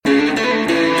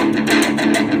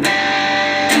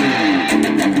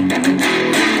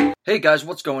Hey guys,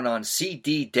 what's going on?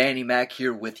 CD Danny Mac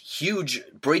here with huge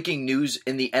breaking news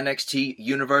in the NXT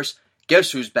universe.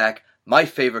 Guess who's back? My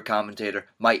favorite commentator,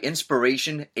 my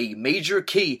inspiration, a major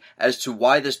key as to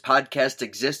why this podcast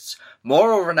exists,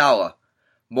 Mauro Ranallo.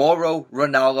 Mauro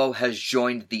Ranallo has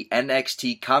joined the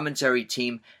NXT Commentary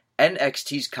team.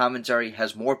 NXT's commentary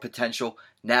has more potential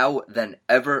now than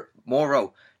ever.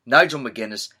 Mauro, Nigel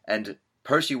McGuinness, and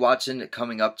Percy Watson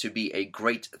coming up to be a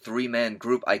great three-man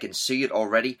group. I can see it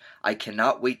already. I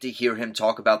cannot wait to hear him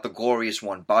talk about the glorious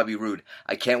one, Bobby Roode.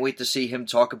 I can't wait to see him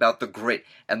talk about the grit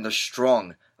and the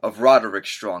strong of Roderick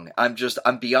Strong. I'm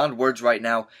beyond words right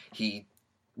now. He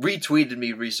retweeted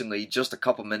me recently, just a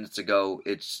couple minutes ago.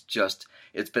 It's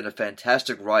been a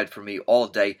fantastic ride for me all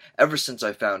day, ever since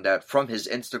I found out from his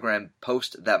Instagram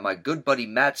post that my good buddy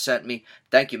Matt sent me.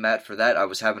 Thank you, Matt, for that. I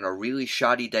was having a really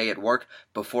shoddy day at work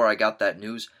before I got that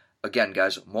news. Again,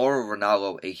 guys, Mauro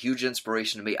Ranallo, a huge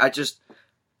inspiration to me.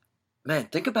 Man,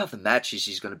 think about the matches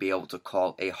he's going to be able to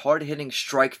call. A hard-hitting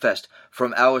strike fest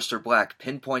from Aleister Black,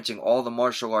 pinpointing all the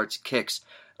martial arts kicks,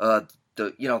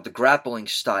 the grappling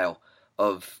style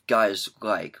of guys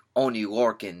like Oney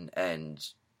Lorcan and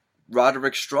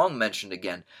Roderick Strong mentioned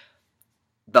again.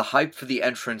 The hype for the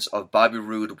entrance of Bobby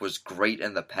Roode was great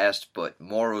in the past, but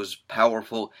Mauro's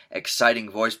powerful, exciting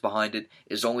voice behind it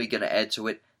is only going to add to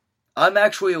it. I'm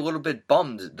actually a little bit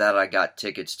bummed that I got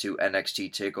tickets to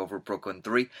NXT TakeOver Brooklyn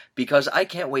 3 because I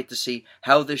can't wait to see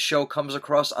how this show comes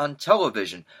across on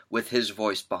television with his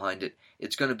voice behind it.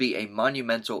 It's going to be a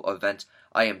monumental event.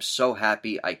 I am so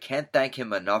happy. I can't thank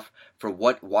him enough for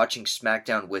what watching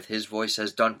SmackDown with his voice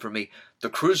has done for me. The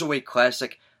Cruiserweight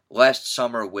Classic last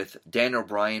summer with Daniel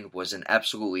Bryan was an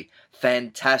absolutely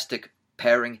fantastic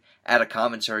pairing at a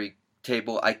commentary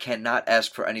table. I cannot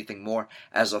ask for anything more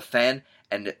as a fan,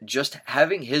 and just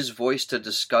having his voice to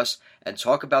discuss and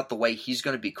talk about the way he's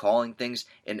going to be calling things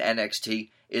in NXT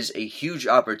is a huge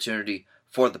opportunity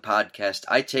for the podcast.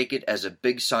 I take it as a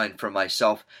big sign for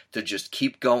myself to just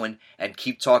keep going and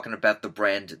keep talking about the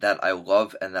brand that I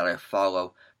love and that I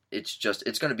follow. It's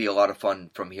going to be a lot of fun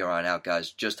from here on out,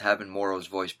 guys. Just having Mauro's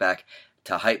voice back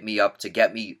to hype me up, to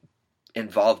get me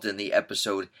involved in the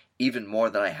episode even more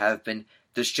than I have been.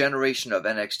 This generation of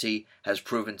NXT has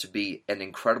proven to be an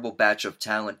incredible batch of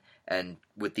talent, and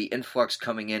with the influx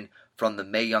coming in from the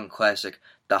Mae Young Classic,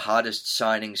 the hottest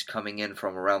signings coming in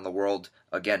from around the world,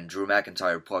 again, Drew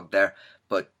McIntyre plugged there,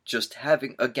 but just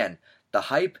having, again, the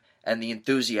hype and the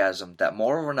enthusiasm that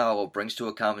Mauro Ranallo brings to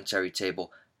a commentary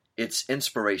table, it's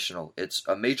inspirational. It's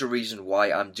a major reason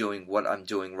why I'm doing what I'm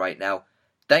doing right now.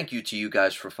 Thank you to you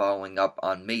guys for following up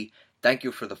on me. Thank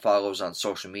you for the follows on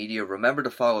social media. Remember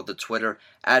to follow the Twitter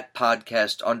at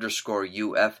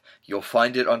podcast_UF. You'll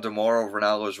find it under Mauro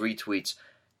Ranallo's retweets.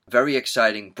 Very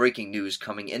exciting breaking news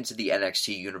coming into the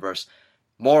NXT universe.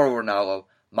 Mauro Ranallo,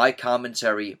 my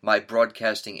commentary, my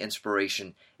broadcasting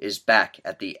inspiration, is back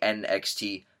at the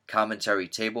NXT commentary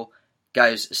table.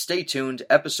 Guys, stay tuned.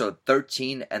 Episode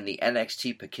 13 and the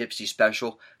NXT Poughkeepsie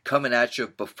special coming at you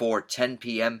before 10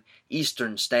 p.m.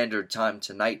 Eastern Standard Time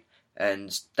tonight.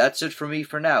 And that's it for me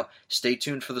for now. Stay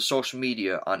tuned for the social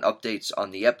media on updates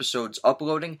on the episodes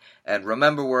uploading, and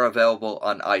remember we're available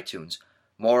on iTunes.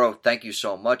 Mauro, thank you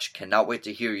so much. Cannot wait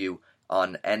to hear you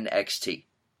on NXT.